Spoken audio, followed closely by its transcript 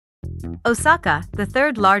Osaka, the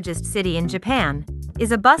third largest city in Japan,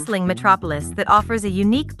 is a bustling metropolis that offers a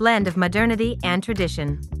unique blend of modernity and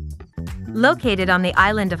tradition. Located on the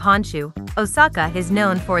island of Honshu, Osaka is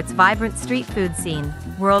known for its vibrant street food scene,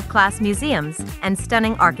 world-class museums, and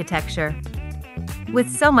stunning architecture. With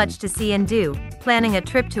so much to see and do, planning a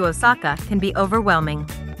trip to Osaka can be overwhelming.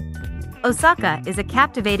 Osaka is a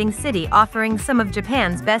captivating city offering some of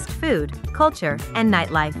Japan's best food, culture, and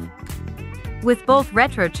nightlife. With both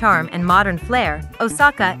retro charm and modern flair,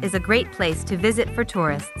 Osaka is a great place to visit for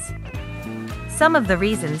tourists. Some of the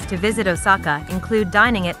reasons to visit Osaka include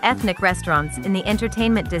dining at ethnic restaurants in the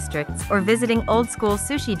entertainment districts or visiting old-school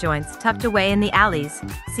sushi joints tucked away in the alleys,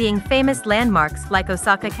 seeing famous landmarks like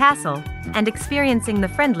Osaka Castle, and experiencing the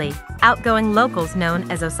friendly, outgoing locals known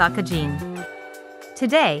as Osaka-jin.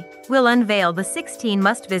 Today, we'll unveil the 16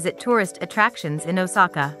 must-visit tourist attractions in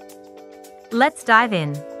Osaka. Let's dive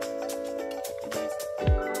in.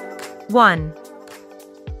 1.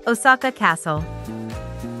 Osaka Castle.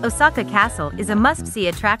 Osaka Castle is a must-see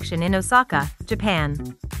attraction in Osaka,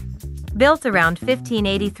 Japan. Built around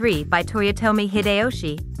 1583 by Toyotomi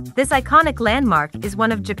Hideyoshi, this iconic landmark is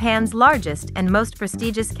one of Japan's largest and most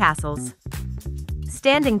prestigious castles.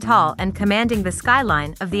 Standing tall and commanding the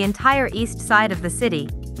skyline of the entire east side of the city,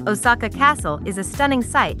 Osaka Castle is a stunning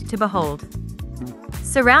sight to behold.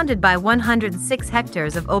 Surrounded by 106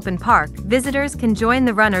 hectares of open park, visitors can join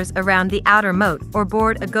the runners around the outer moat or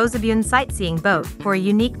board a gozabun sightseeing boat for a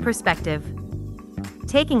unique perspective.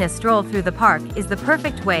 Taking a stroll through the park is the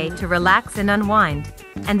perfect way to relax and unwind,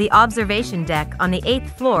 and the observation deck on the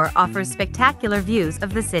 8th floor offers spectacular views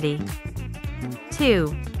of the city. 2.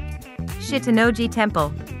 Shitanoji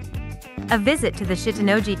Temple. A visit to the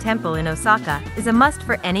Shitanoji Temple in Osaka is a must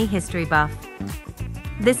for any history buff.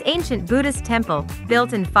 This ancient Buddhist temple,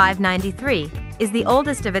 built in 593, is the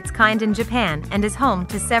oldest of its kind in Japan and is home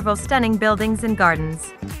to several stunning buildings and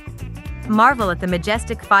gardens. Marvel at the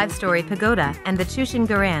majestic 5-story pagoda and the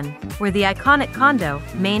Chushin-garan, where the iconic kondo,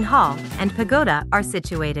 main hall, and pagoda are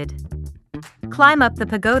situated. Climb up the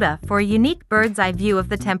pagoda for a unique bird's-eye view of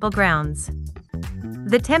the temple grounds.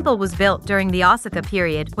 The temple was built during the Osaka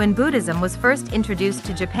period when Buddhism was first introduced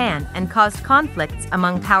to Japan and caused conflicts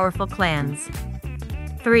among powerful clans.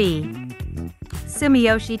 3.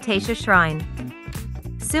 Sumiyoshi Taisha Shrine.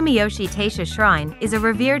 Sumiyoshi Taisha Shrine is a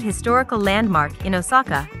revered historical landmark in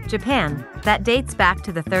Osaka, Japan, that dates back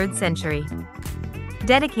to the 3rd century.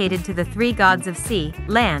 Dedicated to the three gods of sea,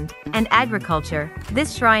 land, and agriculture,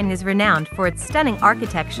 this shrine is renowned for its stunning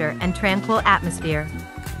architecture and tranquil atmosphere.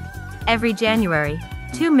 Every January,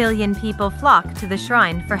 2 million people flock to the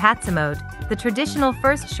shrine for Hatsumode, the traditional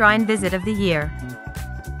first shrine visit of the year.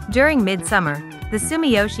 During midsummer, the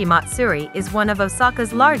Sumiyoshi Matsuri is one of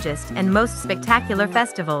Osaka's largest and most spectacular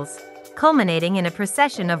festivals, culminating in a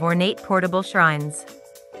procession of ornate portable shrines.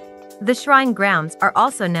 The shrine grounds are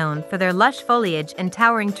also known for their lush foliage and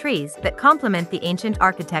towering trees that complement the ancient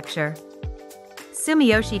architecture.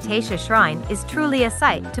 Sumiyoshi Taisha Shrine is truly a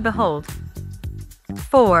sight to behold.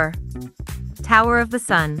 4. Tower of the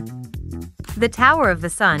Sun. The Tower of the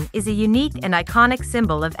Sun is a unique and iconic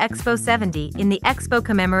symbol of Expo 70 in the Expo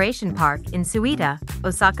Commemoration Park in Suita,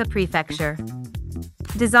 Osaka Prefecture.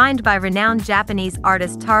 Designed by renowned Japanese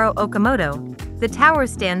artist Taro Okamoto, the tower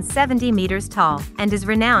stands 70 meters tall and is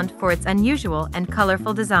renowned for its unusual and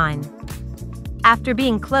colorful design. After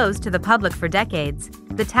being closed to the public for decades,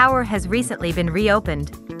 the tower has recently been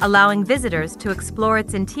reopened, allowing visitors to explore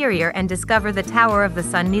its interior and discover the Tower of the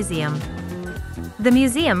Sun Museum. The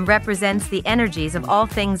museum represents the energies of all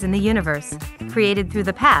things in the universe, created through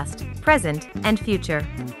the past, present, and future.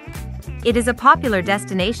 It is a popular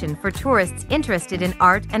destination for tourists interested in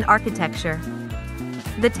art and architecture.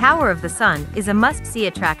 The Tower of the Sun is a must-see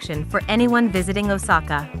attraction for anyone visiting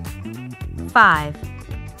Osaka.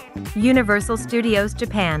 5. Universal Studios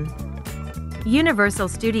Japan. Universal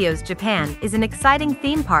Studios Japan is an exciting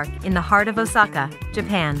theme park in the heart of Osaka,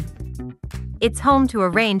 Japan. It's home to a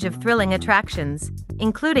range of thrilling attractions,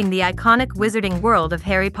 including the iconic wizarding world of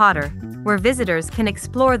Harry Potter, where visitors can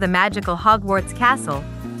explore the magical Hogwarts Castle,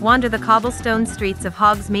 wander the cobblestone streets of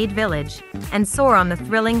Hogsmeade Village, and soar on the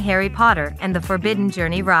thrilling Harry Potter and the Forbidden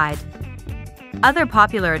Journey ride. Other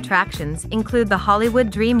popular attractions include the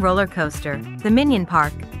Hollywood Dream roller coaster, the Minion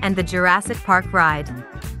Park, and the Jurassic Park ride.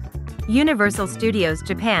 Universal Studios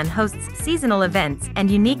Japan hosts seasonal events and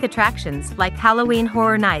unique attractions like Halloween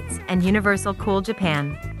Horror Nights and Universal Cool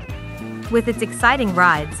Japan. With its exciting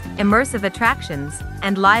rides, immersive attractions,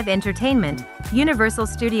 and live entertainment, Universal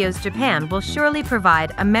Studios Japan will surely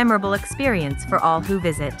provide a memorable experience for all who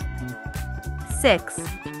visit. 6.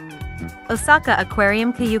 Osaka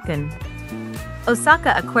Aquarium Kaiyukan.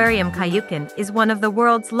 Osaka Aquarium Kaiyukan is one of the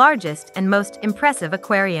world's largest and most impressive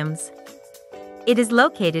aquariums. It is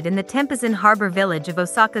located in the Tempezan Harbor Village of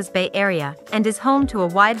Osaka's Bay Area and is home to a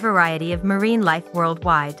wide variety of marine life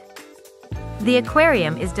worldwide. The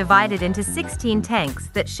aquarium is divided into 16 tanks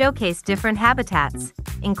that showcase different habitats,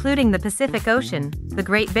 including the Pacific Ocean, the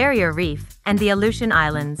Great Barrier Reef, and the Aleutian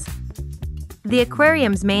Islands. The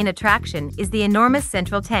aquarium's main attraction is the enormous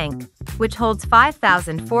central tank, which holds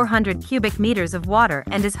 5,400 cubic meters of water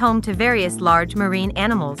and is home to various large marine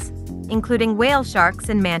animals, including whale sharks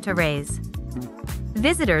and manta rays.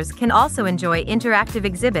 Visitors can also enjoy interactive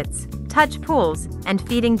exhibits, touch pools, and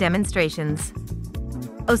feeding demonstrations.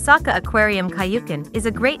 Osaka Aquarium Kaiyukan is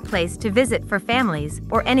a great place to visit for families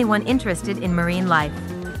or anyone interested in marine life.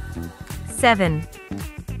 7.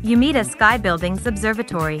 Umeda Sky Buildings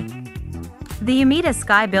Observatory. The Umeda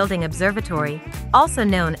Sky Building Observatory, also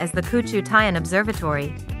known as the Kuchu-Taian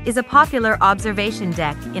Observatory, is a popular observation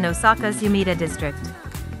deck in Osaka's Umeda district.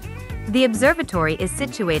 The observatory is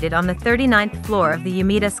situated on the 39th floor of the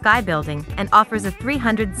Umeda Sky Building and offers a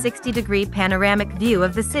 360-degree panoramic view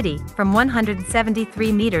of the city from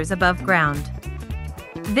 173 meters above ground.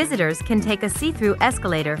 Visitors can take a see-through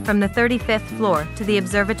escalator from the 35th floor to the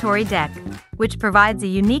observatory deck, which provides a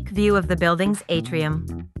unique view of the building's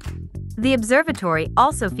atrium. The observatory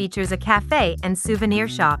also features a cafe and souvenir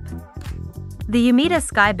shop. The Umeda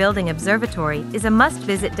Sky Building Observatory is a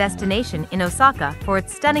must-visit destination in Osaka for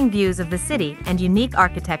its stunning views of the city and unique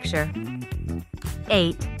architecture.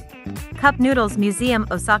 8. Cup Noodles Museum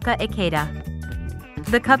Osaka Ikeda.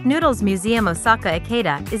 The Cup Noodles Museum Osaka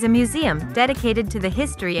Ikeda is a museum dedicated to the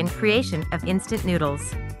history and creation of instant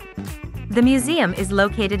noodles. The museum is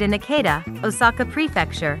located in Ikeda, Osaka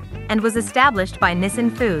Prefecture, and was established by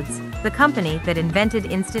Nissin Foods, the company that invented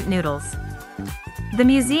instant noodles. The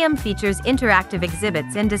museum features interactive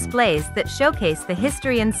exhibits and displays that showcase the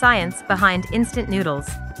history and science behind instant noodles,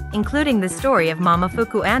 including the story of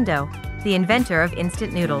Momofuku Ando, the inventor of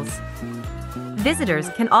instant noodles. Visitors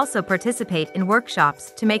can also participate in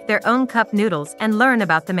workshops to make their own cup noodles and learn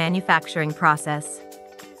about the manufacturing process.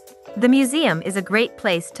 The museum is a great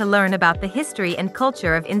place to learn about the history and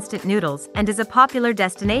culture of instant noodles and is a popular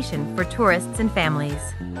destination for tourists and families.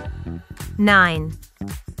 9.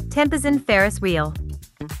 Tempezan Ferris Wheel.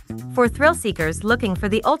 For thrill-seekers looking for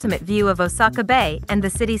the ultimate view of Osaka Bay and the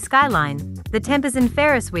city skyline, the Tempezan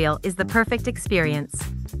Ferris Wheel is the perfect experience.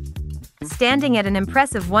 Standing at an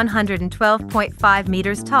impressive 112.5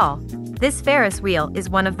 meters tall, this Ferris wheel is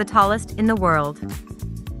one of the tallest in the world.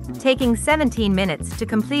 Taking 17 minutes to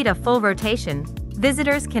complete a full rotation,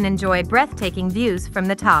 visitors can enjoy breathtaking views from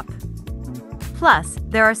the top. Plus,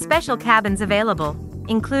 there are special cabins available,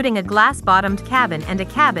 including a glass-bottomed cabin and a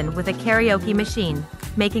cabin with a karaoke machine,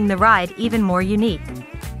 making the ride even more unique.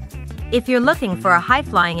 If you're looking for a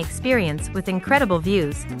high-flying experience with incredible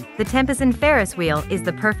views, the Tempezan Ferris wheel is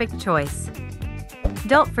the perfect choice.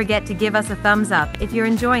 Don't forget to give us a thumbs up if you're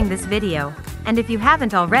enjoying this video, and if you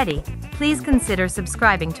haven't already, please consider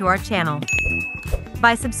subscribing to our channel.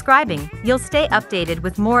 By subscribing, you'll stay updated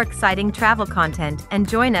with more exciting travel content and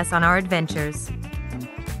join us on our adventures.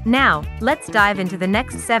 Now, let's dive into the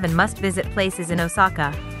next 7 must-visit places in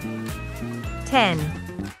Osaka. 10.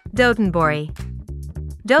 Dotonbori.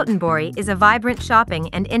 Dotonbori is a vibrant shopping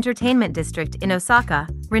and entertainment district in Osaka,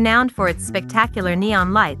 renowned for its spectacular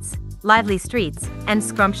neon lights, lively streets, and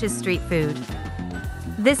scrumptious street food.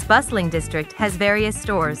 This bustling district has various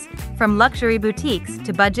stores, from luxury boutiques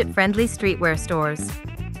to budget-friendly streetwear stores.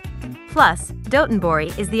 Plus,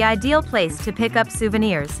 Dotonbori is the ideal place to pick up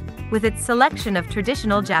souvenirs, with its selection of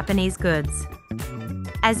traditional Japanese goods.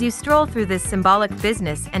 As you stroll through this symbolic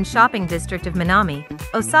business and shopping district of Minami,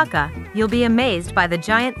 Osaka, you'll be amazed by the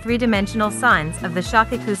giant 3-dimensional signs of the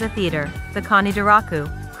Shakakusa Theater, the Konidaraku,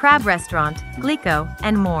 Crab Restaurant, Glico,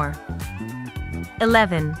 and more.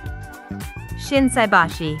 11.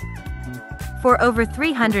 Shinsaibashi. For over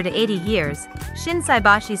 380 years,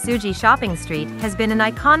 Shinsaibashi Tsuji Shopping Street has been an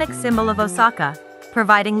iconic symbol of Osaka,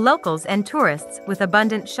 providing locals and tourists with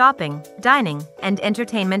abundant shopping, dining, and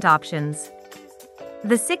entertainment options.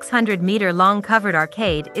 The 600-meter-long covered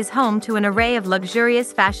arcade is home to an array of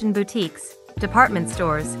luxurious fashion boutiques, department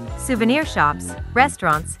stores, souvenir shops,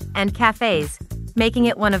 restaurants, and cafes, making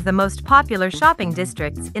it one of the most popular shopping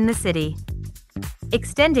districts in the city.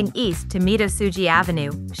 Extending east to Mito-Tsuji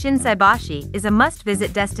Avenue, Shinsaibashi is a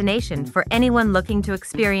must-visit destination for anyone looking to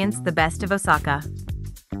experience the best of Osaka.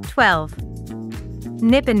 12.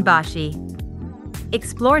 Nipponbashi.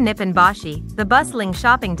 Explore Nipponbashi, the bustling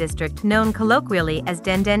shopping district known colloquially as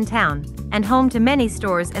Denden Town, and home to many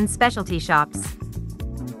stores and specialty shops.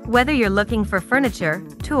 Whether you're looking for furniture,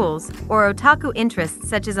 tools, or otaku interests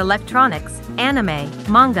such as electronics, anime,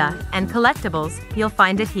 manga, and collectibles, you'll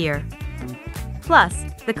find it here. Plus,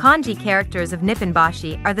 the kanji characters of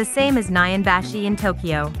Nipponbashi are the same as Nyanbashi in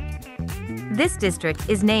Tokyo. This district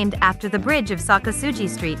is named after the bridge of Sakasuji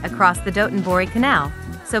Street across the Dotonbori Canal,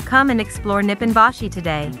 so come and explore Nipponbashi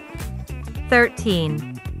today.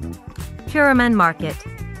 13. Kuruman Market.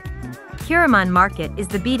 Kuruman Market is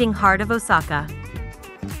the beating heart of Osaka.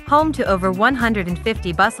 Home to over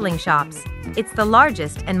 150 bustling shops, it's the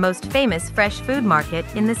largest and most famous fresh food market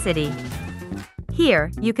in the city.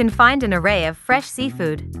 Here, you can find an array of fresh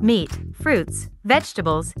seafood, meat, fruits,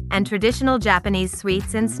 vegetables, and traditional Japanese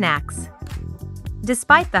sweets and snacks.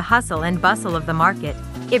 Despite the hustle and bustle of the market,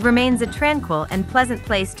 it remains a tranquil and pleasant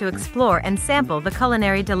place to explore and sample the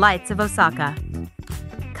culinary delights of Osaka.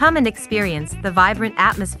 Come and experience the vibrant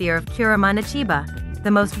atmosphere of Kuruman Ichiba,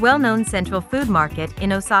 the most well-known central food market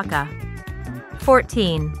in Osaka.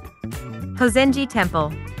 14. Hozenji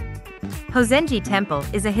Temple. Hozenji Temple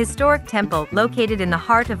is a historic temple located in the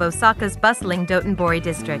heart of Osaka's bustling Dotonbori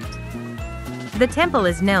district. The temple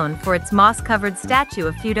is known for its moss-covered statue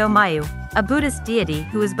of Fudo Mayu, a Buddhist deity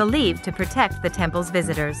who is believed to protect the temple's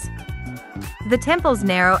visitors. The temple's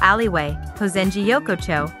narrow alleyway, Hozenji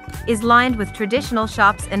Yokocho, is lined with traditional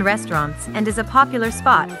shops and restaurants and is a popular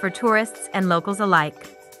spot for tourists and locals alike.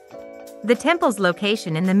 The temple's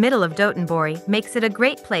location in the middle of Dotonbori makes it a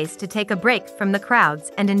great place to take a break from the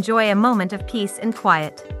crowds and enjoy a moment of peace and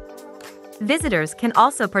quiet. Visitors can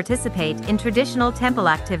also participate in traditional temple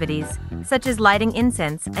activities, such as lighting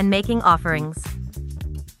incense and making offerings.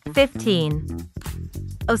 15.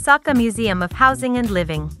 Osaka Museum of Housing and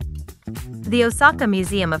Living. The Osaka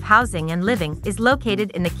Museum of Housing and Living is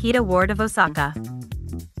located in the Kita ward of Osaka.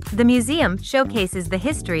 The museum showcases the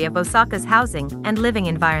history of Osaka's housing and living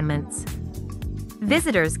environments.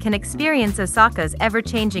 Visitors can experience Osaka's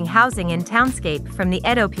ever-changing housing and townscape from the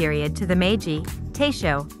Edo period to the Meiji,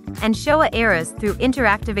 Taisho, and Showa eras through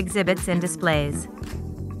interactive exhibits and displays.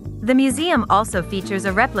 The museum also features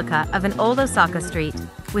a replica of an old Osaka street,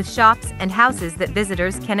 with shops and houses that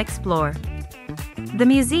visitors can explore. The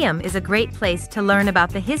museum is a great place to learn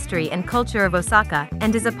about the history and culture of Osaka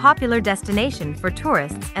and is a popular destination for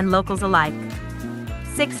tourists and locals alike.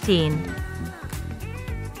 16.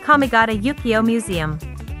 Kamigata Yukio Museum.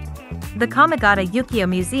 The Kamigata Yukio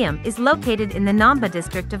Museum is located in the Namba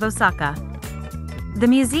district of Osaka. The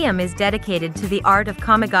museum is dedicated to the art of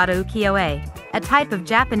Kamigata ukiyo-e, a type of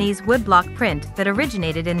Japanese woodblock print that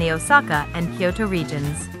originated in the Osaka and Kyoto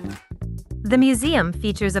regions. The museum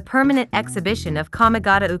features a permanent exhibition of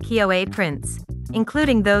Kamigata ukiyo-e prints,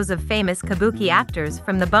 including those of famous kabuki actors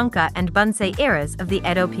from the Bunka and Bunsei eras of the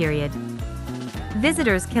Edo period.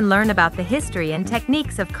 Visitors can learn about the history and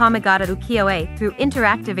techniques of Kamigata ukiyo-e through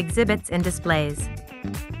interactive exhibits and displays.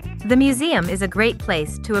 The museum is a great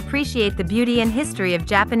place to appreciate the beauty and history of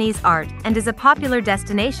Japanese art and is a popular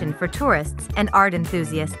destination for tourists and art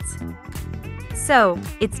enthusiasts. So,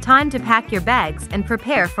 it's time to pack your bags and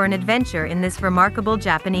prepare for an adventure in this remarkable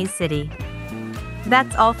Japanese city.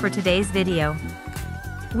 That's all for today's video.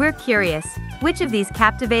 We're curious, which of these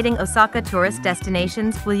captivating Osaka tourist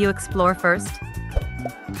destinations will you explore first?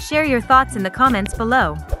 Share your thoughts in the comments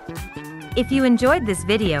below. If you enjoyed this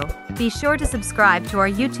video, be sure to subscribe to our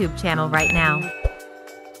YouTube channel right now.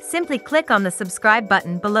 Simply click on the subscribe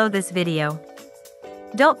button below this video.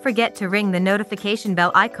 Don't forget to ring the notification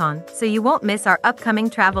bell icon so you won't miss our upcoming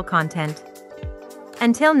travel content.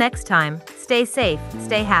 Until next time, stay safe,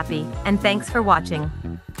 stay happy, and thanks for watching.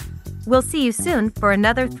 We'll see you soon for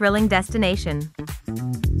another thrilling destination.